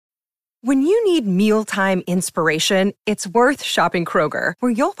When you need mealtime inspiration, it's worth shopping Kroger,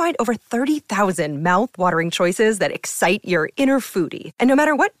 where you'll find over 30,000 mouth-watering choices that excite your inner foodie. And no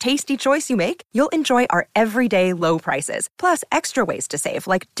matter what tasty choice you make, you'll enjoy our everyday low prices, plus extra ways to save,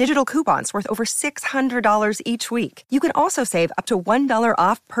 like digital coupons worth over $600 each week. You can also save up to $1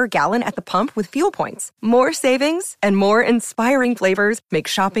 off per gallon at the pump with fuel points. More savings and more inspiring flavors make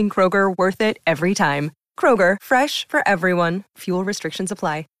shopping Kroger worth it every time. Kroger, fresh for everyone. Fuel restrictions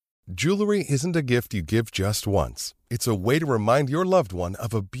apply. Jewelry isn't a gift you give just once. It's a way to remind your loved one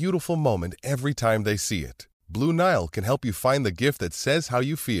of a beautiful moment every time they see it. Blue Nile can help you find the gift that says how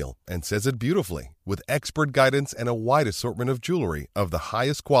you feel and says it beautifully, with expert guidance and a wide assortment of jewelry of the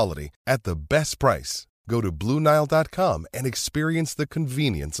highest quality at the best price. Go to BlueNile.com and experience the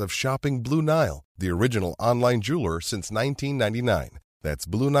convenience of shopping Blue Nile, the original online jeweler since 1999. That's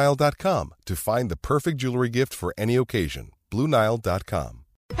BlueNile.com to find the perfect jewelry gift for any occasion. BlueNile.com.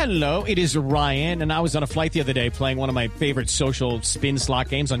 Hello, it is Ryan, and I was on a flight the other day playing one of my favorite social spin slot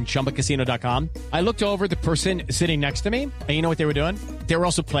games on ChumbaCasino.com. I looked over at the person sitting next to me, and you know what they were doing? They were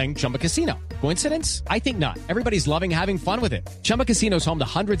also playing Chumba Casino. Coincidence? I think not. Everybody's loving having fun with it. Chumba Casino is home to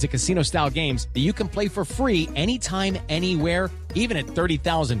hundreds of casino-style games that you can play for free anytime, anywhere, even at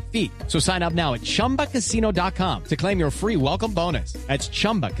 30,000 feet. So sign up now at ChumbaCasino.com to claim your free welcome bonus. That's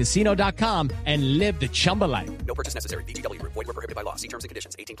ChumbaCasino.com and live the Chumba life. No purchase necessary. VGW. Void where prohibited by law. See terms and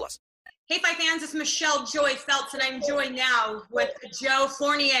conditions. 18+. Hey, Fight fans, it's Michelle Joy Phelps, and I'm joined now with Joe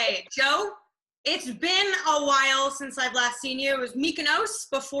Fournier. Joe, it's been a while since I've last seen you. It was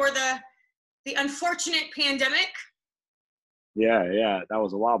Mykonos before the unfortunate pandemic. Yeah, that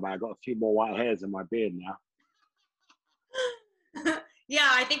was a while back. I got a few more white hairs in my beard now. Yeah,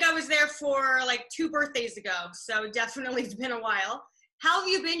 I think I was there for like 2 birthdays ago, so definitely it's been a while. How have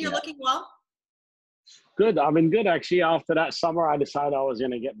you been? You're looking well? Good. I've been good, actually. After that summer, I decided I was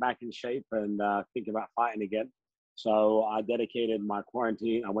going to get back in shape and think about fighting again. So I dedicated my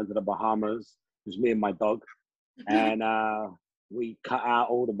quarantine. I went to the Bahamas. It was me and my dog. And we cut out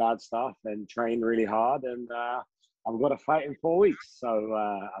all the bad stuff and trained really hard. And I've got a fight in 4 weeks. So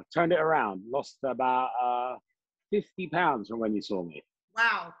I've turned it around. Lost about 50 pounds from when you saw me.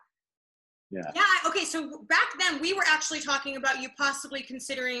 Wow. Yeah. Okay, so back then we were actually talking about you possibly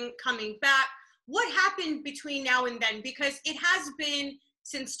considering coming back. What happened between now and then? Because it has been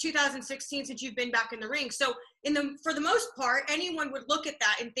since 2016 since you've been back in the ring. So for the most part, anyone would look at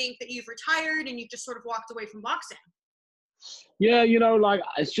that and think that you've retired and you've just sort of walked away from boxing. Yeah, like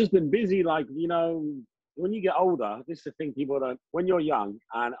it's just been busy. Like, when you get older, this is the thing people don't, when you're young,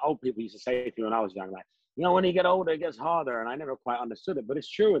 and old people used to say to me when I was young, like, when you get older, it gets harder. And I never quite understood it, but it's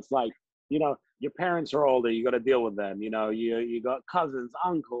true. It's like, your parents are older, you got to deal with them. You got cousins,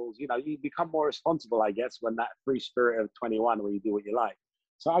 uncles, you become more responsible, I guess, when that free spirit of 21, when you do what you like.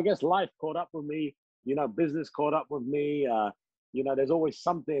 So I guess life caught up with me, business caught up with me. There's always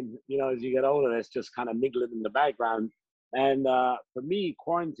something, as you get older, that's just kind of niggling in the background. And for me,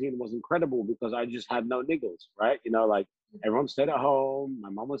 quarantine was incredible because I just had no niggles, right? Like everyone stayed at home, my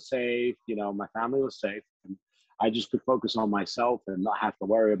mom was safe, my family was safe. And I just could focus on myself and not have to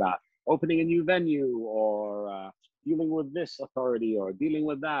worry about opening a new venue or dealing with this authority or dealing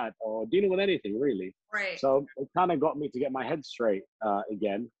with that or dealing with anything, really. Right. So it kind of got me to get my head straight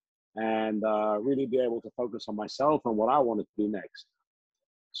again and really be able to focus on myself and what I wanted to do next.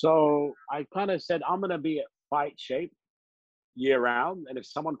 So I kind of said, I'm going to be at fight shape year round. And if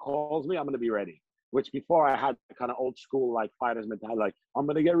someone calls me, I'm going to be ready. Which before I had kind of old school like fighters mentality, like I'm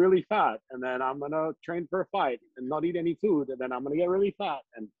going to get really fat and then I'm going to train for a fight and not eat any food. And then I'm going to get really fat.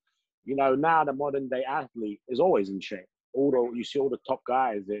 And now the modern day athlete is always in shape. You see all the top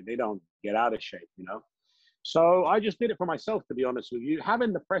guys, they don't get out of shape, So I just did it for myself, to be honest with you.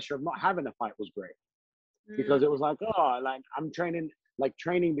 Having the pressure of not having a fight was great because it was like, I'm training, like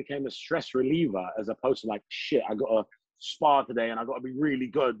training became a stress reliever as opposed to like, shit, I got to spar today and I got to be really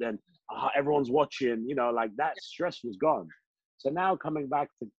good. And everyone's watching, like that stress was gone. So now coming back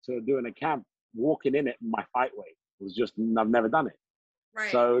to doing a camp, walking in it in my fight weight was just, I've never done it. Right.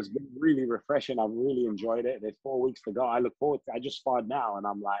 So it's been really refreshing. I've really enjoyed it. There's 4 weeks to go. I look forward to it. I just sparred now and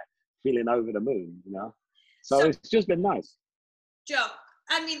I'm like feeling over the moon, So it's just been nice. Joe,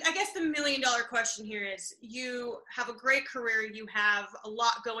 I guess the $1 million question here is you have a great career. You have a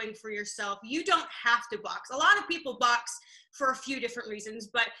lot going for yourself. You don't have to box. A lot of people box for a few different reasons,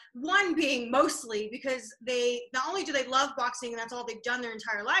 but one being mostly because they not only do they love boxing and that's all they've done their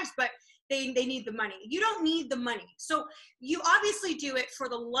entire lives, but they need the money. You don't need the money. So you obviously do it for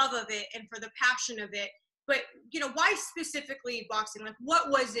the love of it and for the passion of it. But, why specifically boxing? Like, what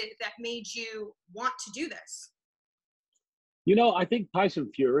was it that made you want to do this? I think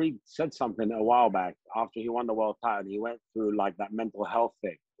Tyson Fury said something a while back after he won the world title. He went through like that mental health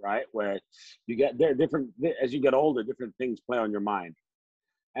thing, right? Where you get there different as you get older, different things play on your mind.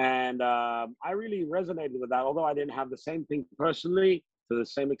 And I really resonated with that. Although I didn't have the same thing personally to the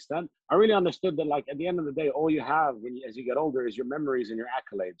same extent, I really understood that, like, at the end of the day, all you have as you get older is your memories and your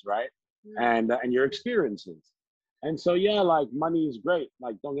accolades, right? And your experiences. And so, yeah, like, money is great.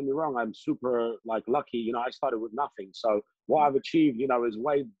 Like, don't get me wrong, I'm super like lucky. I started with nothing. So what I've achieved, is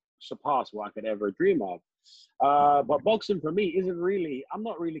way surpassed what I could ever dream of. But boxing for me isn't really. I'm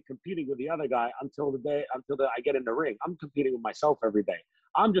not really competing with the other guy until I get in the ring. I'm competing with myself every day.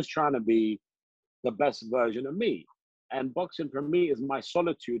 I'm just trying to be the best version of me. And boxing for me is my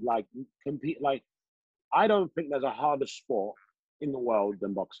solitude. Like, compete. Like, I don't think there's a harder sport in the world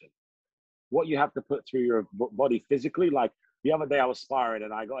than boxing. What you have to put through your body physically. Like, the other day I was sparring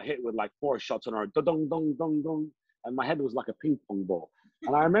and I got hit with like 4 shots on her, dong dong dong dong, and my head was like a ping pong ball.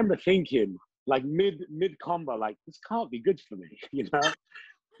 And I remember thinking, like, mid combo, like, this can't be good for me.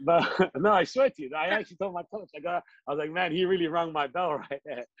 But no, I swear to you, I actually told my coach, I was like, man, he really rung my bell right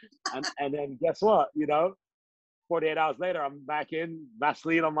there. And then guess what? 48 hours later, I'm back in,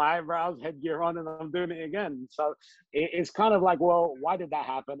 Vaseline on my eyebrows, headgear on, and I'm doing it again. So it's kind of like, well, why did that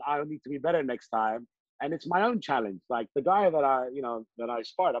happen? I need to be better next time. And it's my own challenge. Like, the guy that I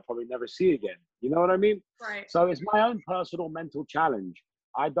sparred, I'll probably never see again. You know what I mean? Right. So it's my own personal mental challenge.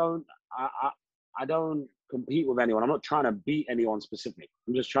 I don't compete with anyone. I'm not trying to beat anyone specific.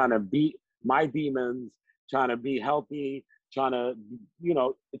 I'm just trying to beat my demons, trying to be healthy, trying to,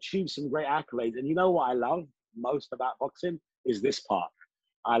 achieve some great accolades. And you know what I love most about boxing is this part.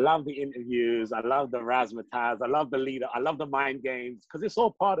 I love the interviews. I love the razzmatazz. I love the leader. I love the mind games, because it's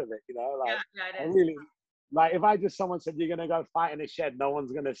all part of it, Like, yeah, I it is. really, like, if someone said you're gonna go fight in a shed, no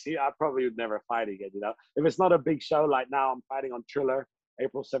one's gonna see it, I probably would never fight again. If it's not a big show, like now I'm fighting on Triller,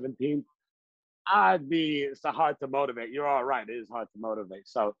 April 17th. It's hard to motivate. You're all right. It is hard to motivate.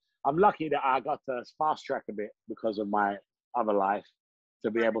 So I'm lucky that I got to fast track a bit because of my other life to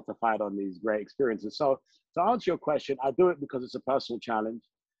be able to fight on these great experiences. So to answer your question, I do it because it's a personal challenge.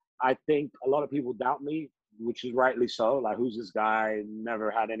 I think a lot of people doubt me, which is rightly so. Like, who's this guy? Never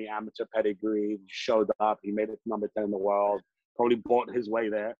had any amateur pedigree, showed up. He made it to number 10 in the world, probably bought his way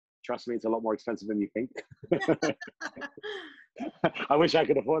there. Trust me, it's a lot more expensive than you think. I wish I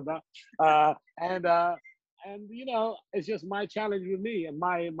could afford that. And it's just my challenge with me and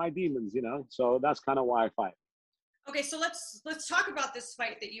my demons. So that's kind of why I fight. Okay, so let's talk about this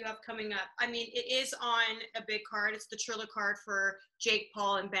fight that you have coming up. I mean, it is on a big card. It's the Triller card for Jake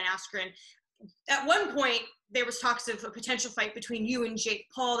Paul and Ben Askren. At one point, there was talks of a potential fight between you and Jake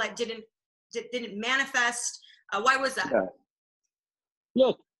Paul that didn't manifest. Why was that? Yeah.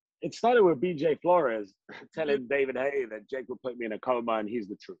 Look, it started with BJ Flores telling David Haye that Jake would put me in a coma, and he's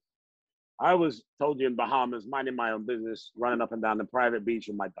the truth. I was told you in Bahamas, minding my own business, running up and down the private beach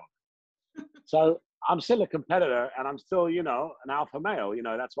with my dog. So I'm still a competitor, and I'm still, an alpha male.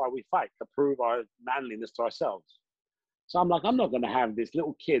 That's why we fight, to prove our manliness to ourselves. So I'm like, I'm not going to have this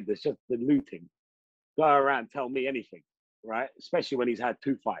little kid that's just diluting go around and tell me anything, right? Especially when he's had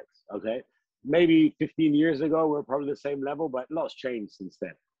 2 fights, okay? Maybe 15 years ago, we're probably the same level, but a lot's changed since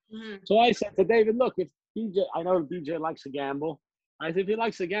then. Mm-hmm. So I said to David, look, if I know BJ likes to gamble. I said, if he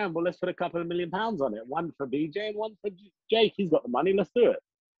likes to gamble, let's put a couple of £1 million on it. One for BJ and one for Jake. He's got the money. Let's do it.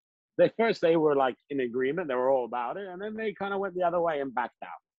 They were like in agreement. They were all about it. And then they kind of went the other way and backed out.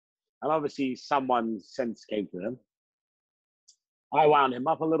 And obviously someone's sense came to them. I wound him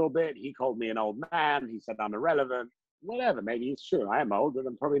up a little bit. He called me an old man. He said I'm irrelevant. Whatever, maybe it's true. I am old and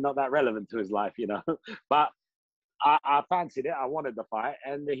I'm probably not that relevant to his life, But I fancied it. I wanted the fight.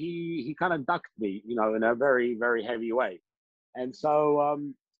 And he kind of ducked me, in a very, very heavy way. And so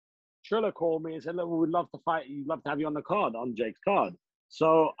Triller called me and said, look, we would love to fight. We'd love to have you on the card, on Jake's card.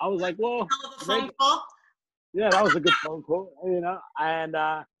 So I was like, well, phone call. Yeah, that was a good phone call,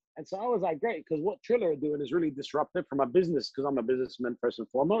 and so I was like, great, because what Triller are doing is really disruptive for my business, because I'm a businessman first and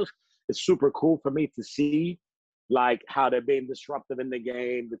foremost. It's super cool for me to see, like, how they're being disruptive in the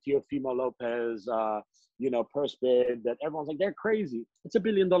game, the Teofimo Lopez, purse bid, that everyone's like, they're crazy. It's $1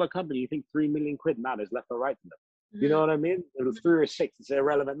 billion company. You think 3 million quid matters left or right to them? Mm-hmm. You know what I mean? It was 3 or 6. It's an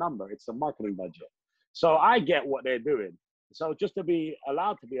irrelevant number. It's a marketing budget. So I get what they're doing. So just to be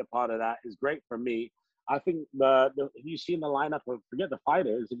allowed to be a part of that is great for me. I think have you seen the lineup of, forget the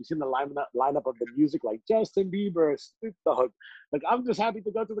fighters, have you seen the lineup of the music, like Justin Bieber, Snoop Dogg? Like, I'm just happy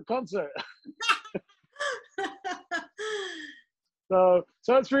to go to the concert. So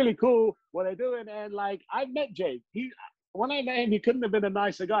it's really cool what they're doing. And like, I've met Jake. when I met him, he couldn't have been a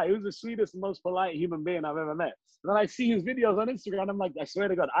nicer guy. He was the sweetest, most polite human being I've ever met. Then I see his videos on Instagram. I'm like, I swear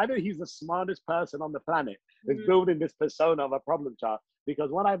to God, either he's the smartest person on the planet that's building this persona of a problem child.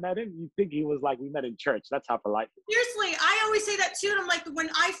 Because when I met him, you think he was like we met in church. That's how polite he was. Seriously, I always say that too. And I'm like, when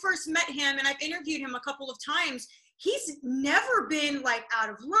I first met him, and I've interviewed him a couple of times, he's never been like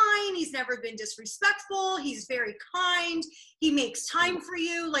out of line. He's never been disrespectful. He's very kind. He makes time for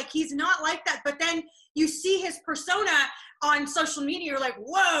you. Like, he's not like that. But then you see his persona on social media, you're like,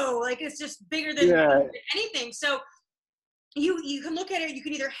 whoa, like it's just bigger than anything. So you can look at it, you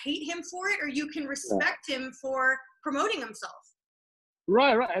can either hate him for it or you can respect him for promoting himself.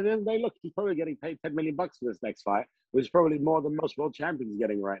 Right. And then he's probably getting paid $10 million for this next fight, which is probably more than most world champions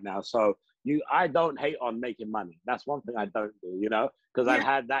getting right now. So I don't hate on making money. That's one thing I don't do, because I've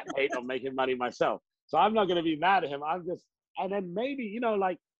had that hate on making money myself. So I'm not going to be mad at him. And then maybe,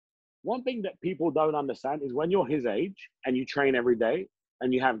 like, one thing that people don't understand is when you're his age and you train every day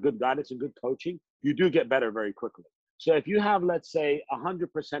and you have good guidance and good coaching, you do get better very quickly. So if you have, let's say, 100%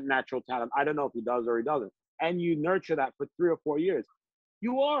 natural talent, I don't know if he does or he doesn't, and you nurture that for 3 or 4 years,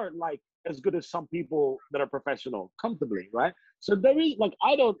 you are like as good as some people that are professional comfortably, right? So there is like,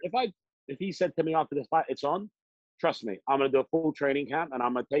 if he said to me after this fight, it's on, trust me, I'm going to do a full training camp and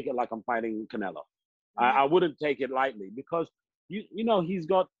I'm going to take it like I'm fighting Canelo. I wouldn't take it lightly because, he's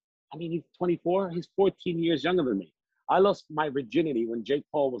 24. He's 14 years younger than me. I lost my virginity when Jake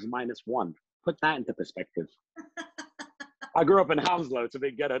Paul was -1. Put that into perspective. I grew up in Hounslow. It's a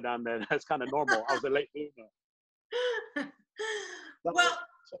big ghetto down there. That's kind of normal. I was a late bloomer. Well,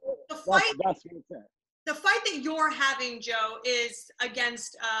 the fight that you're having, Joe, is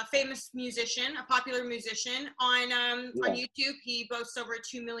against a famous musician, a popular musician on YouTube. He boasts over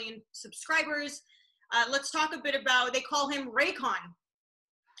 2 million subscribers. Let's talk a bit about, they call him Raycon.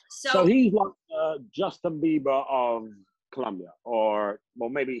 So he's like Justin Bieber of Colombia, or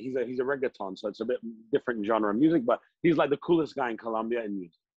maybe he's a reggaeton, so it's a bit different genre of music, but he's like the coolest guy in Colombia in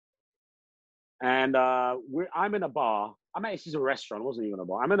music. And I'm in a bar. It's a restaurant. It wasn't even a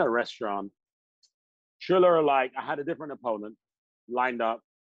bar. I'm in a restaurant. Triller, I had a different opponent lined up,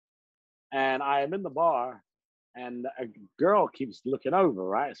 and I am in the bar, and a girl keeps looking over,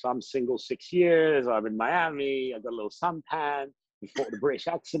 right? So I'm single 6 years. I'm in Miami. I got a little suntan. Thought the British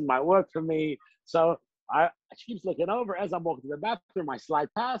accent might work for me. So she keeps looking over. As I'm walking to the bathroom, I slide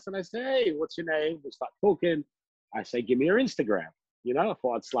past and I say, hey, what's your name? We start talking. I say, give me your Instagram. I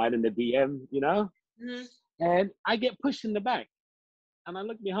thought I'd slide in the DM, And I get pushed in the back. And I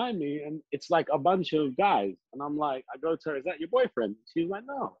look behind me and it's like a bunch of guys. And I'm like, I go to her, is that your boyfriend? She's like,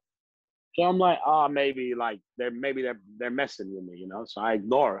 no. So I'm like, maybe they're messing with me, So I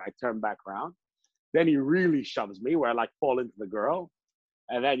ignore her. I turn back around. Then he really shoves me where I fall into the girl.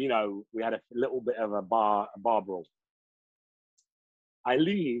 And then, we had a little bit of a bar brawl. I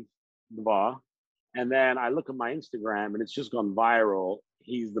leave the bar and then I look at my Instagram and it's just gone viral.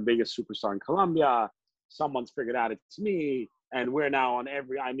 He's the biggest superstar in Colombia. Someone's figured out it's me. And we're now on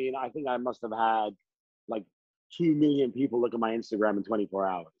I think I must have had like 2 million people look at my Instagram in 24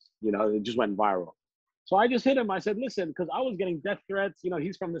 hours. It just went viral. So I just hit him. I said, listen, because I was getting death threats.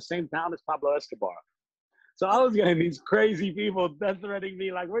 He's from the same town as Pablo Escobar. So I was getting these crazy people death threatening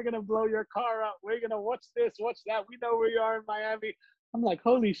me, like, we're going to blow your car up. We're going to watch this, watch that. We know where you are in Miami. I'm like,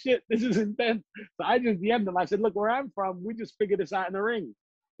 holy shit, this is intense. So I just DM'd him. I said, look, where I'm from, we just figured this out in the ring.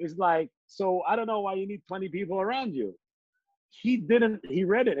 It's like, so I don't know why you need 20 people around you. He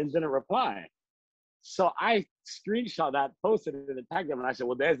read it and didn't reply. So I screenshot that, posted it, and tagged him. And I said,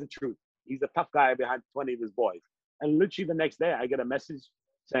 well, there's the truth. He's a tough guy behind 20 of his boys. And literally the next day, I get a message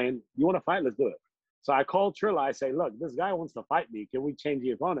saying, you want to fight? Let's do it. So I called Trilla. I say, look, this guy wants to fight me. Can we change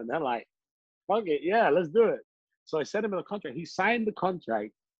the opponent? And they're like, fuck it. Yeah, let's do it. So I sent him the contract. He signed the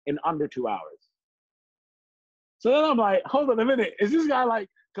contract in under 2 hours. So then I'm like, hold on a minute. Is this guy like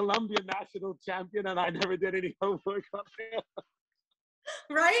Colombian national champion and I never did any homework on him?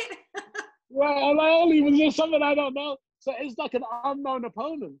 Right? Well, was there something I don't know? So it's like an unknown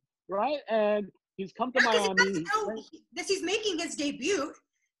opponent, right? And he's come to Miami. He's making his debut.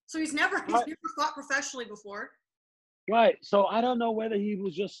 So he's never fought professionally before. Right. So I don't know whether he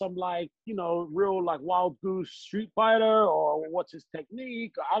was just some real wild goose street fighter or what's his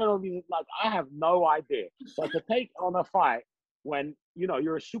technique. I don't know if he's I have no idea. But to take on a fight when,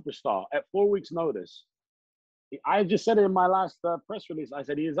 you're a superstar at 4 weeks notice, I just said it in my last press release. I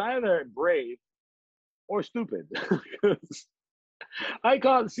said, he is either brave or stupid. I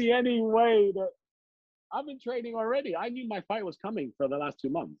can't see any way that I've been training already. I knew my fight was coming for the last 2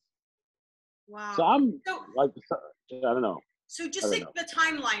 months. Wow. So I'm I don't know. So just like the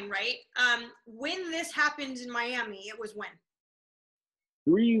timeline, right? When this happened in Miami, it was when?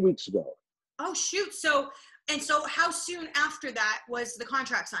 3 weeks ago. Oh, shoot. So how soon after that was the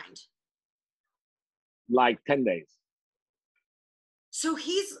contract signed? Like 10 days. So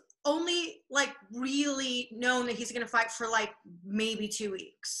he's only like really known that he's going to fight for like maybe 2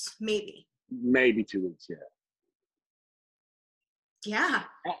 weeks, maybe 2 weeks. Yeah.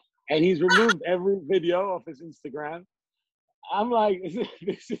 And he's removed every video off his Instagram. I'm like,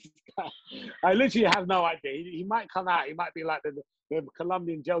 this is. I literally have no idea. He might come out. He might be like the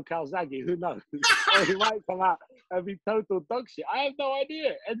Colombian Joe Calzaghe. Who knows? Or he might come out and be total dog shit. I have no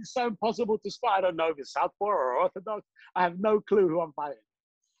idea. And it's so impossible to spot. I don't know if it's Southpaw or Orthodox. I have no clue who I'm fighting.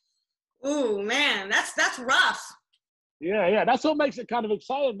 Ooh, man, that's rough. Yeah. That's what makes it kind of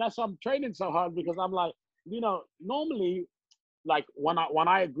exciting. That's why I'm training so hard, because I'm like, normally, like when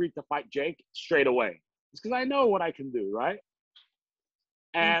I agreed to fight Jake straight away, it's because I know what I can do, right?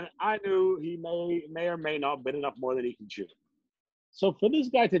 And I knew he may or may not bid enough more than he can chew. So for this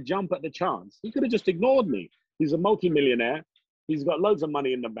guy to jump at the chance, he could have just ignored me. He's a multimillionaire. He's got loads of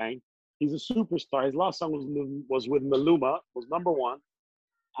money in the bank. He's a superstar. His last song was with Maluma, was #1.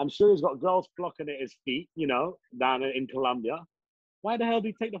 I'm sure he's got girls flocking at his feet, down in Colombia. Why the hell did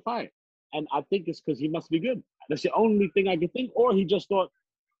he take the fight? And I think it's because he must be good. That's the only thing I could think. Or he just thought,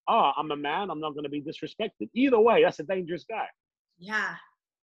 I'm a man. I'm not going to be disrespected. Either way, that's a dangerous guy. Yeah.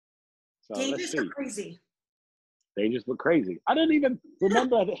 So dangerous or crazy? Dangerous but crazy. I don't even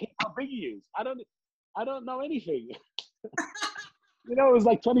remember how big he is. I don't know anything. It was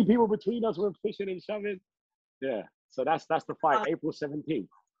like 20 people between us. We're pushing and shoving. Yeah. So that's the fight, April 17th.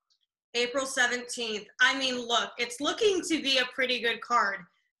 April 17th. I mean, look, it's looking to be a pretty good card.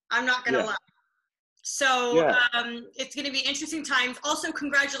 I'm not going to lie. So it's going to be interesting times. Also,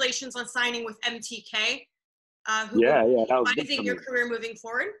 congratulations on signing with MTK. That was advising your career moving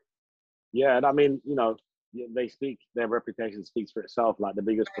forward. Yeah, and I mean, their reputation speaks for itself, like the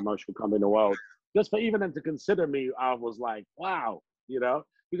biggest promotional company in the world. Just for even them to consider me, I was like, wow,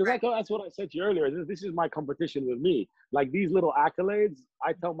 because that's what I said to you earlier. This is my competition with me. Like these little accolades,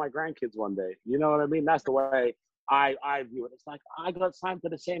 I tell my grandkids one day. You know what I mean? That's the way I view it. It's like I got signed to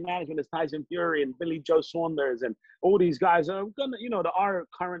the same management as Tyson Fury and Billy Joe Saunders and all these guys are gonna, our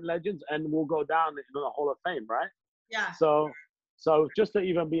current legends, and will go down in the Hall of Fame, right? Yeah. So just to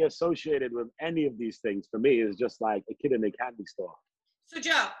even be associated with any of these things for me is just like a kid in a candy store. So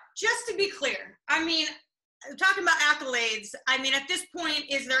Joe, just to be clear, I mean, talking about accolades, I mean, at this point,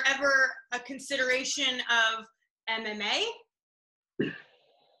 is there ever a consideration of MMA?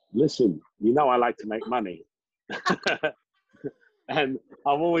 Listen, I like to make money. And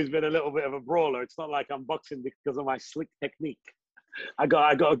I've always been a little bit of a brawler. It's not like I'm boxing because of my slick technique. I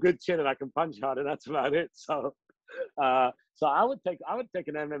got a good chin and I can punch hard, and that's about it. So I would take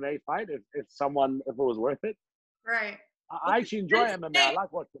an MMA fight if it was worth it. Right. I actually enjoy MMA. I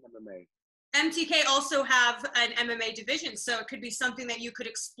like watching MMA. MTK also have an MMA division, so it could be something that you could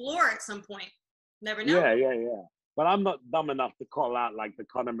explore at some point. Never know. Yeah. But I'm not dumb enough to call out like the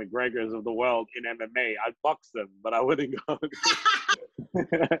Conor McGregors of the world in MMA. I'd box them, but I wouldn't go.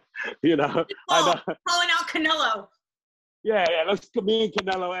 Calling out Canelo. Yeah. Let's me and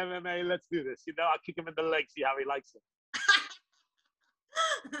Canelo MMA. Let's do this. I'll kick him in the leg, see how he likes it.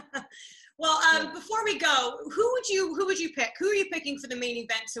 Well, before we go, who would you pick? Who are you picking for the main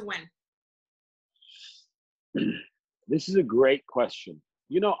event to win? This is a great question.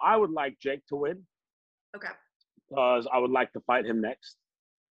 I would like Jake to win. Okay. Because I would like to fight him next.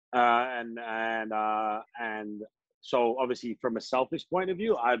 And so obviously from a selfish point of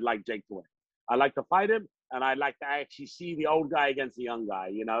view, I'd like Jake to win. I'd like to fight him, and I'd like to actually see the old guy against the young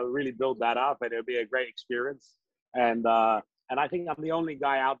guy, really build that up, and it'll be a great experience. And I think I'm the only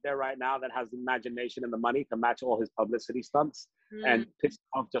guy out there right now that has the imagination and the money to match all his publicity stunts and piss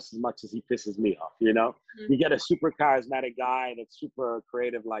off just as much as he pisses me off, You get a super charismatic guy that's super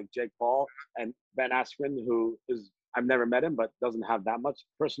creative like Jake Paul and Ben Askren, who is, I've never met him, but doesn't have that much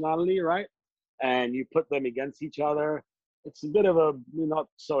personality, right? And you put them against each other. It's a bit of a not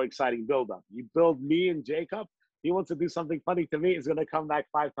so exciting build-up. You build me and Jacob, he wants to do something funny to me, it's going to come back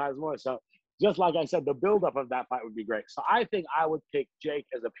 5 times more. So just like I said, the build-up of that fight would be great. So I think I would pick Jake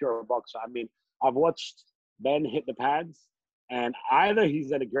as a pure boxer. I mean, I've watched Ben hit the pads, and either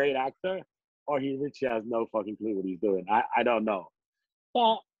he's a great actor or he literally has no fucking clue what he's doing. I don't know.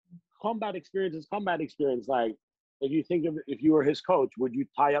 But combat experience is combat experience. Like, if you were his coach, would you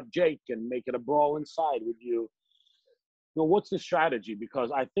tie up Jake and make it a brawl inside? Would you what's the strategy?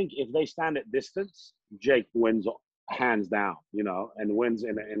 Because I think if they stand at distance, Jake wins hands down, and wins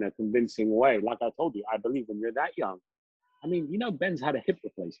in a convincing way. Like I told you, I believe when you're that young, I mean, Ben's had a hip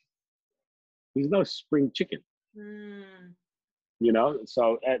replacement. He's no spring chicken.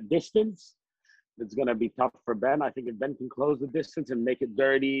 So at distance, it's going to be tough for Ben. I think if Ben can close the distance and make it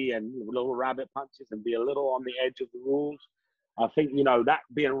dirty and little rabbit punches and be a little on the edge of the rules, I think, that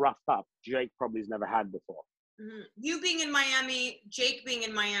being roughed up, Jake probably has never had before. You being in Miami, Jake being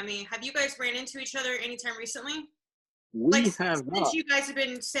in Miami, have you guys ran into each other anytime recently? We have not. Since you guys have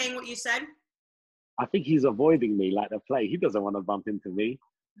been saying what you said? I think he's avoiding me like the play. He doesn't want to bump into me.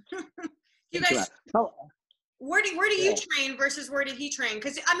 You guys, where do you train versus where did he train?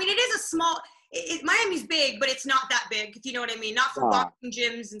 Because, I mean, it is a small – Miami's big, but it's not that big, if you know what I mean. Not for boxing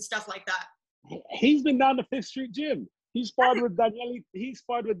gyms and stuff like that. He's been down to Fifth Street Gym. He sparred with Daniele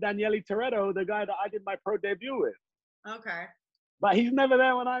Toretto, the guy that I did my pro debut with. Okay. But he's never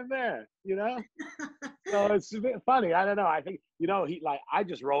there when I'm there, So it's a bit funny. I don't know. I think, I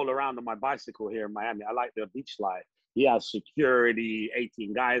just roll around on my bicycle here in Miami. I like the beach slide. He has security,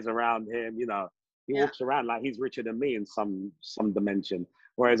 18 guys around him, He walks around like he's richer than me in some dimension.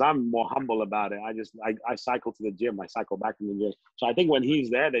 Whereas I'm more humble about it. I cycle to the gym. I cycle back from the gym. So I think when he's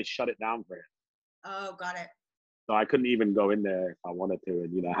there, they shut it down for him. Oh, got it. So I couldn't even go in there if I wanted to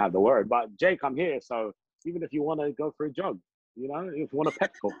and, have the word. But Jake, I'm here. So even if you want to go for a jog, if you want a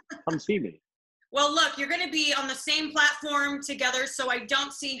pep talk, come see me. Well, look, you're going to be on the same platform together. So I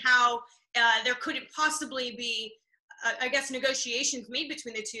don't see how there couldn't possibly be negotiations made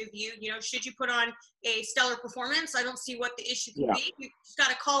between the two of you. Should you put on a stellar performance, I don't see what the issue can be. You just got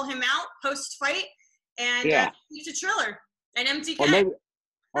to call him out post-fight and it's a Triller, an MTK.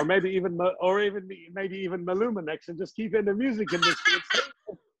 Or maybe even Maluma next, and just keep in the music industry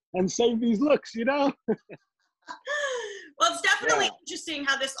and save these looks, Well, it's definitely interesting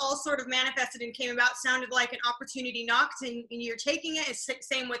how this all sort of manifested and came about. Sounded like an opportunity knocked, and you're taking it. It's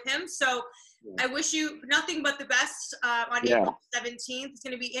same with him. So I wish you nothing but the best on April 17th. It's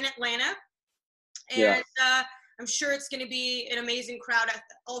going to be in Atlanta. And I'm sure it's going to be an amazing crowd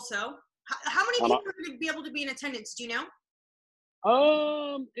also. How many people are going to be able to be in attendance? Do you know?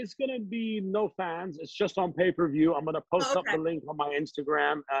 It's going to be no fans. It's just on pay-per-view. I'm going to post up the link on my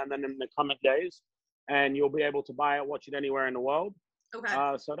Instagram and then in the coming days. And you'll be able to buy it, watch it anywhere in the world. Okay.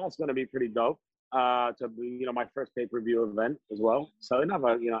 So that's going to be pretty dope. To be, my first pay-per-view event as well. So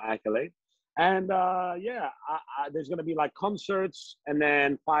another, accolade. And there's going to be like concerts and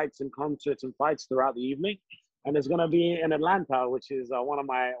then fights and concerts and fights throughout the evening. And it's going to be in Atlanta, which is one of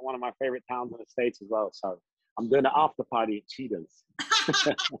my favorite towns in the States as well. So I'm doing an after party at Cheetah's.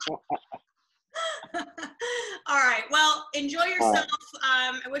 All right. Well, enjoy yourself.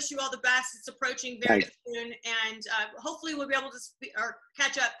 I wish you all the best. It's approaching very soon, and hopefully we'll be able to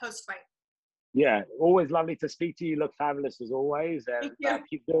catch up post-fight. Yeah, always lovely to speak to you. You look fabulous as always, and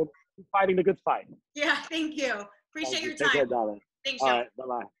keep fighting the good fight. Yeah, thank you. Appreciate your time. Take care, darling. Thanks, all Joe. right,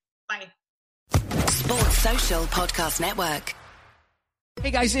 bye-bye. Bye. Sports Social Podcast Network. Hey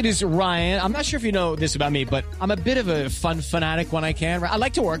guys, it is Ryan. I'm not sure if you know this about me, but I'm a bit of a fun fanatic when I can. I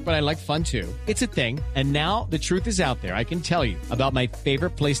like to work, but I like fun too. It's a thing. And now the truth is out there. I can tell you about my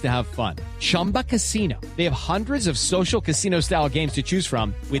favorite place to have fun. Chumba Casino. They have hundreds of social casino style games to choose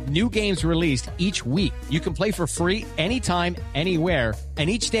from with new games released each week. You can play for free anytime, anywhere. And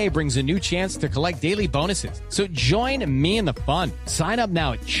each day brings a new chance to collect daily bonuses. So join me in the fun. Sign up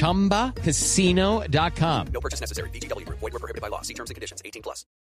now at ChumbaCasino.com. No purchase necessary. VGW Group. Void where prohibited by law. See terms and conditions. 18+.